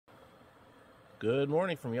Good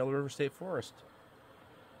morning from Yellow River State Forest.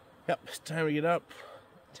 Yep, it's time to get up.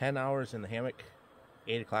 10 hours in the hammock.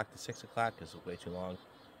 8 o'clock to 6 o'clock is way too long.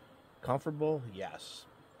 Comfortable? Yes.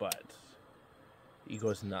 But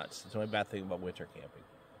ego's nuts. It's the only bad thing about winter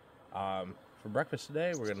camping. For breakfast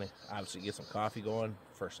today, we're going to obviously get some coffee going.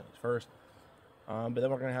 First things first. But then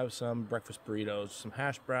we're going to have some breakfast burritos. Some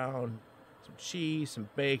hash brown, some cheese, some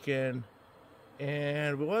bacon.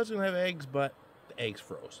 And we was going to have eggs, but the eggs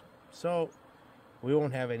froze. So we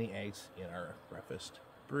won't have any eggs in our breakfast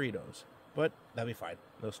burritos. But that'll be fine.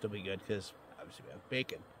 They'll still be good because obviously we have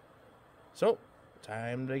bacon. So,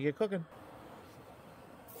 time to get cooking.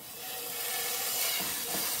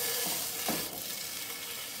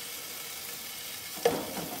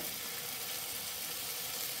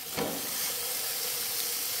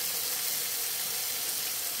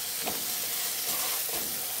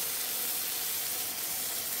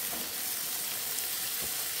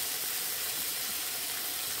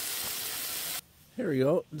 Here we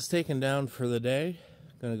go. It's taken down for the day.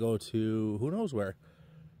 Gonna go to who knows where.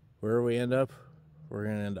 Where we end up, we're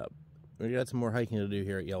gonna end up. We got some more hiking to do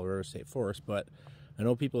here at Yellow River State Forest, but I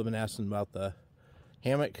know people have been asking about the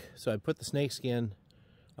hammock, so I put the snakeskin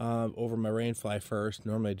over my rainfly first.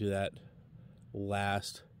 Normally I do that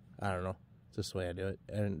last. I don't know. It's just the way I do it,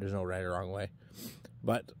 and there's no right or wrong way.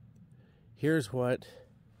 But here's what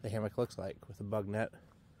the hammock looks like with a bug net,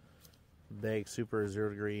 big super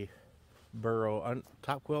 0-degree burrow on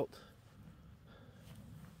top quilt.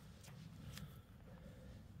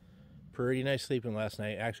 Pretty nice sleeping last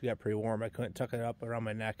night. Actually got pretty warm. I couldn't tuck it up around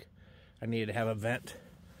my neck. I needed to have a vent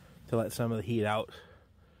to let some of the heat out.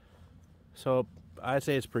 So I'd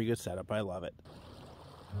say it's a pretty good setup. I love it.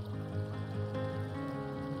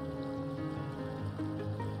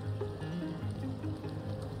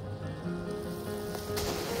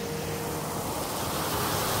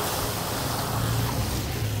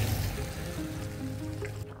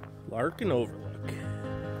 Larkin Overlook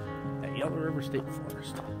at Yellow River State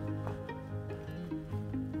Forest.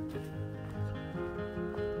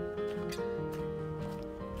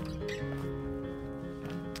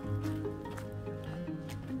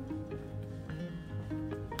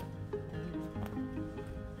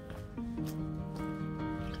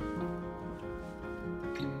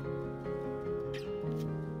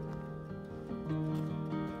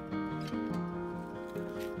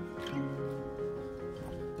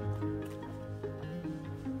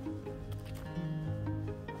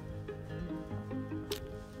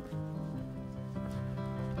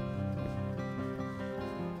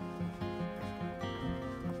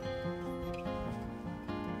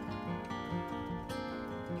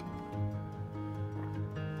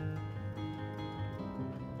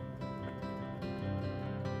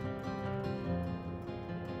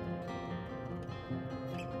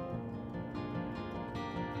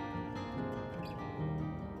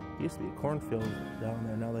 Used to be a cornfield down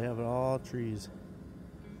there, now they have it all trees.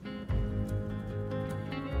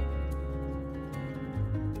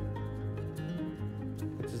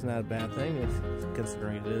 Which is not a bad thing, if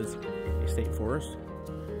considering it is a state forest.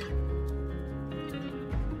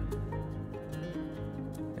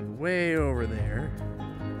 And way over there,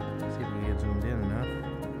 let's see if we can get zoomed in enough,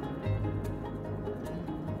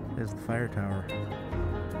 is the fire tower.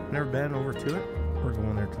 Never been over to it. We're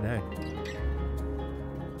going there today.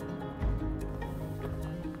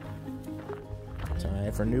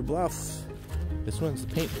 Time for New Bluff. This one's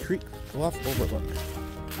the Paint Creek Bluff Overlook.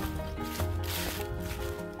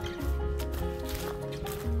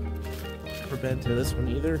 Never been to this one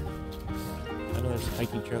either. I know there's a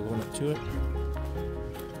hiking trail going up to it.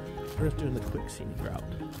 We're just doing the quick scenic route.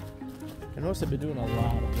 I noticed I've been doing a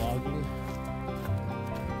lot of vlogging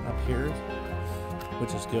up here,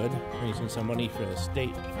 which is good. Raising some money for the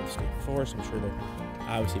state forest. I'm sure they're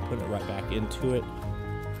obviously putting it right back into it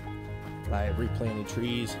by replanting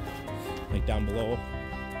trees like down below.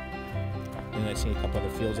 And I've seen a couple other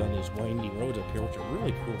fields on these windy roads up here, which are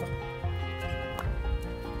really cool.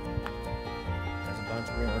 There's a bunch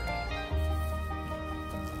more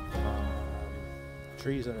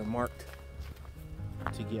trees that are marked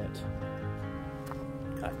to get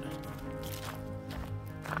cut.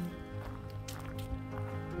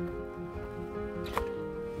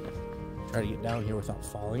 Try to get down here without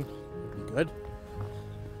falling. Would be good.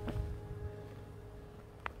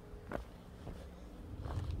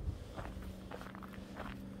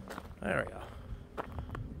 There we go.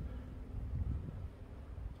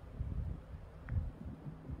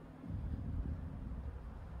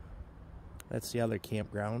 That's the other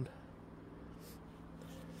campground.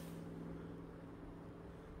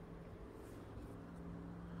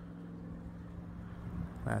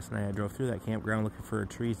 Last night I drove through that campground looking for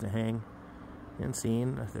trees to hang and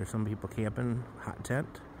seeing if there's some people camping. Hot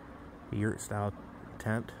tent, a yurt style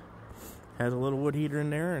tent. Has a little wood heater in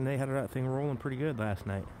there, and they had that thing rolling pretty good last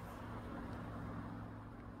night.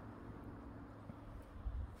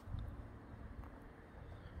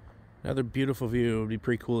 Another beautiful view. It would be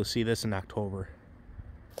pretty cool to see this in October.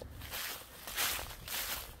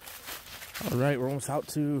 Alright, we're almost out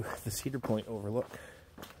to the Cedar Point overlook.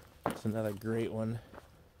 It's another great one.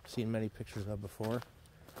 Seen many pictures of before.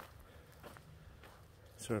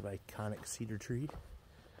 Sort of iconic cedar tree.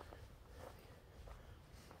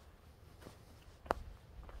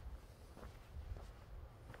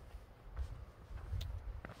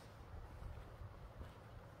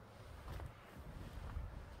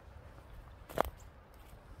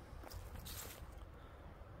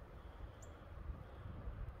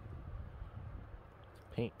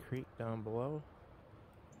 Paint Creek down below.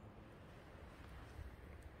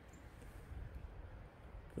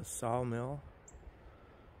 The sawmill.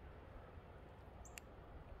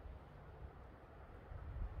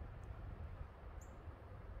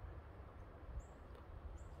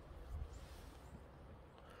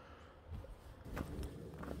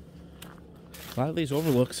 A lot of these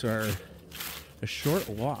overlooks are a short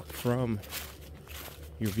walk from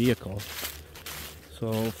your vehicle.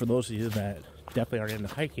 So for those of you that definitely aren't into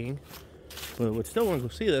hiking, but would still want to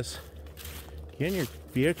go see this, get in your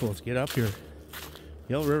vehicles, get up here.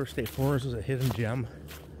 Yellow River State Forest is a hidden gem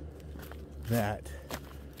that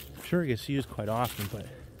I'm sure gets used quite often, but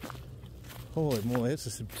holy moly, this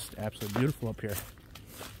is just absolutely beautiful up here.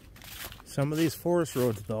 Some of these forest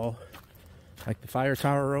roads though, like the Fire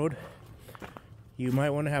Tower Road, you might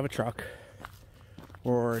want to have a truck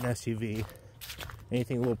or an SUV,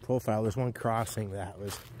 anything low profile. There's one crossing that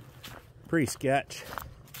was pretty sketch,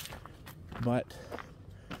 but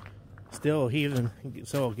still, even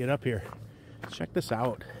so, get up here, check this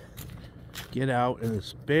out, get out in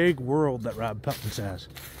this big world that Rob Pelton says.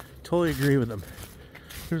 Totally agree with him.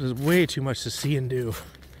 There's way too much to see and do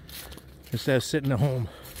instead of sitting at home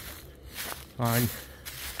on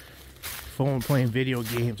phone playing video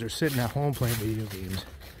games or sitting at home playing video games.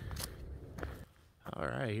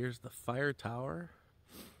 Alright, here's the fire tower.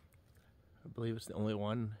 I believe it's the only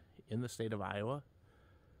one in the state of Iowa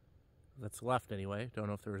that's left anyway. Don't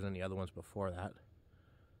know if there was any other ones before that,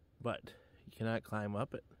 but you cannot climb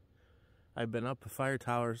up it. I've been up the fire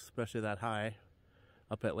towers, especially that high,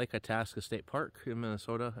 up at Lake Itasca State Park in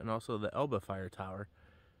Minnesota, and also the Elba Fire Tower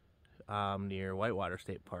near Whitewater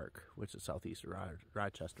State Park, which is southeast of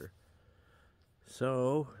Rochester.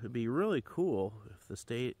 So it'd be really cool if the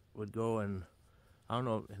state would go and, I don't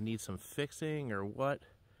know, it needs some fixing or what,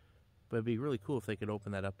 but it'd be really cool if they could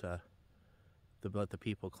open that up to let the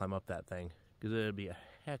people climb up that thing, because it'd be a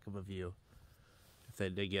heck of a view if they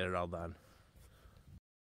did get it all done.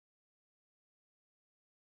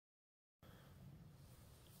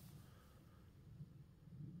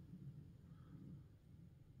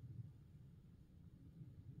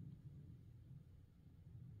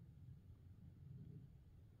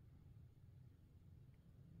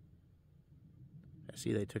 I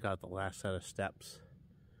see they took out the last set of steps.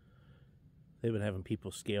 They've been having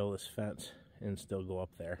people scale this fence and still go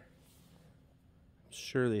up there. I'm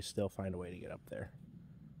sure they still find a way to get up there.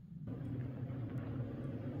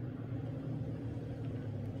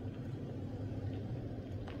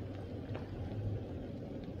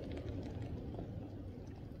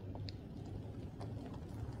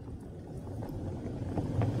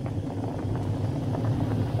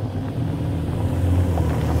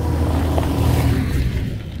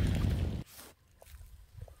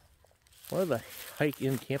 One of the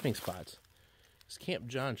hike-in camping spots is Camp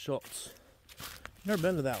John Schultz. Never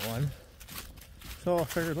been to that one, so I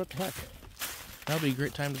figured, what the heck, that'll be a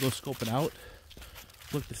great time to go scope it out.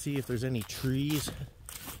 Look to see if there's any trees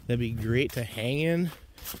that'd be great to hang in.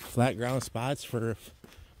 Flat ground spots for,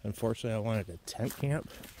 unfortunately, I wanted a tent camp,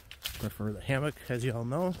 but for the hammock, as you all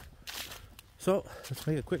know. So let's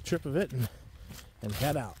make a quick trip of it and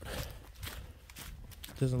head out.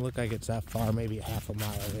 Doesn't look like it's that far, maybe a half a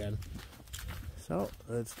mile in. So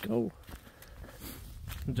let's go.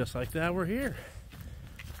 Just like that, we're here.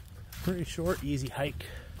 Pretty short, easy hike.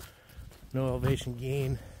 No elevation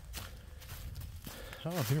gain. Oh,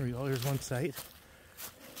 here we go. Here's one site.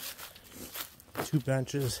 2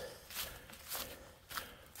 benches.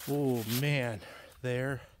 Oh man,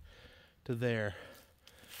 there to there.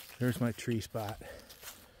 There's my tree spot.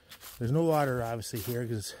 There's no water obviously here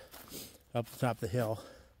because it's up the top of the hill.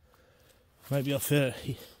 Might be able to fit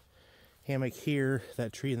a hammock here.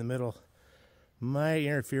 That tree in the middle might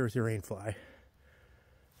interfere with your rainfly.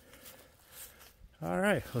 All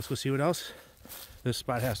right, let's go see what else this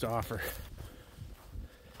spot has to offer.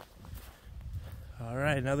 All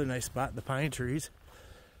right, another nice spot, the pine trees.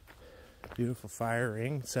 Beautiful fire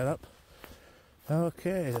ring set up.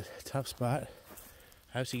 Okay, tough spot.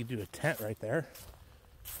 Obviously, you can do a tent right there.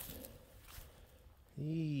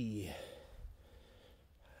 I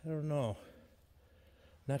don't know.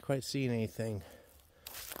 Not quite seeing anything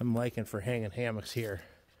I'm liking for hanging hammocks here.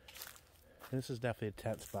 This is definitely a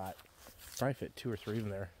tent spot. Probably fit 2 or 3 in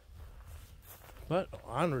there. But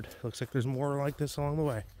onward. Looks like there's more like this along the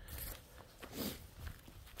way.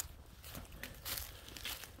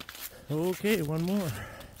 Okay, one more.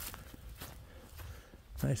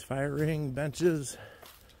 Nice fire ring, benches.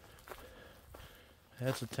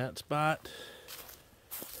 That's a tent spot.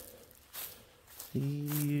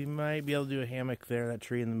 You might be able to do a hammock there. That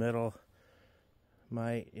tree in the middle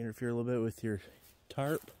might interfere a little bit with your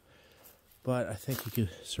tarp, but I think you could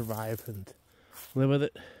survive and live with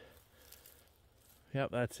it. Yep,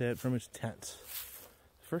 that's it from its tents.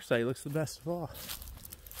 First site looks the best of all.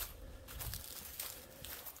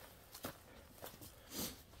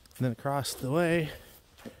 And then across the way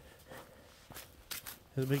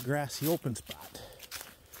is a big grassy open spot.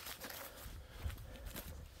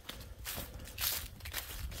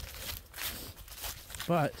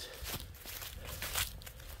 But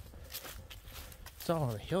it's all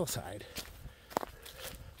on a hillside.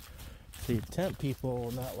 So your tent people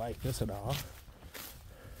will not like this at all.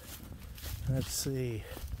 Let's see.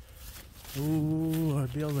 Ooh,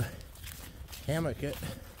 I'd be able to hammock it.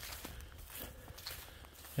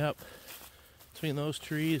 Yep. Between those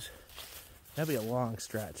trees, that'd be a long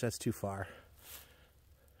stretch. That's too far.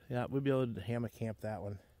 Yeah, we'd be able to hammock camp that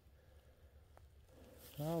one.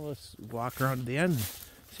 Well, let's walk around to the end and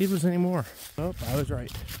see if there's any more. Oh, I was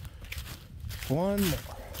right. One more.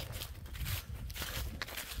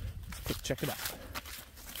 Let's check it out.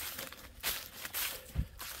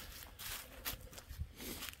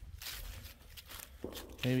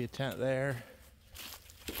 Maybe a tent there.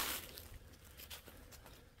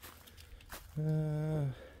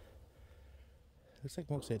 Looks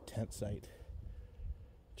like mostly a tent site.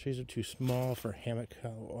 Trees are too small for a hammock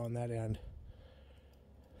on that end.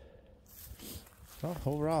 Well,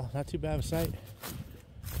 overall, not too bad of a site.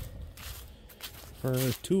 For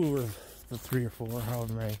 2 or for 3 or 4,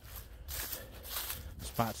 however many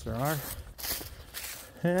spots there are.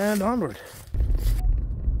 And onward.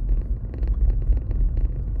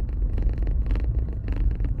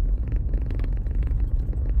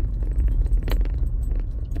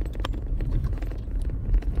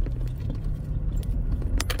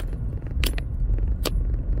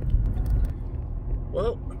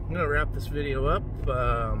 Well, I'm going to wrap this video up.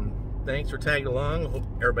 Thanks for tagging along. Hope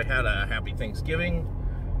everybody had a happy Thanksgiving.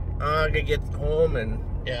 I'm going to get home and,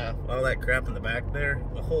 yeah, all that crap in the back there.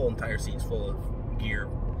 The whole entire seat's full of gear.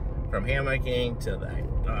 From hammocking to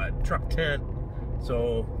the truck tent.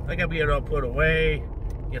 So, I got to get it all put away.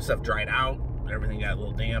 Get stuff dried out. Everything got a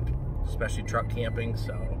little damp, especially truck camping.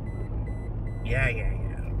 So, yeah.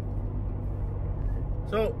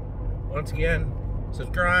 So, once again,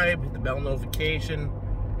 subscribe, hit the bell notification,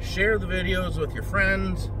 share the videos with your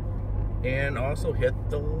friends, and also hit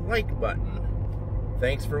the like button.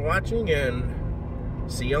 Thanks for watching, and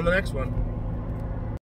see you on the next one.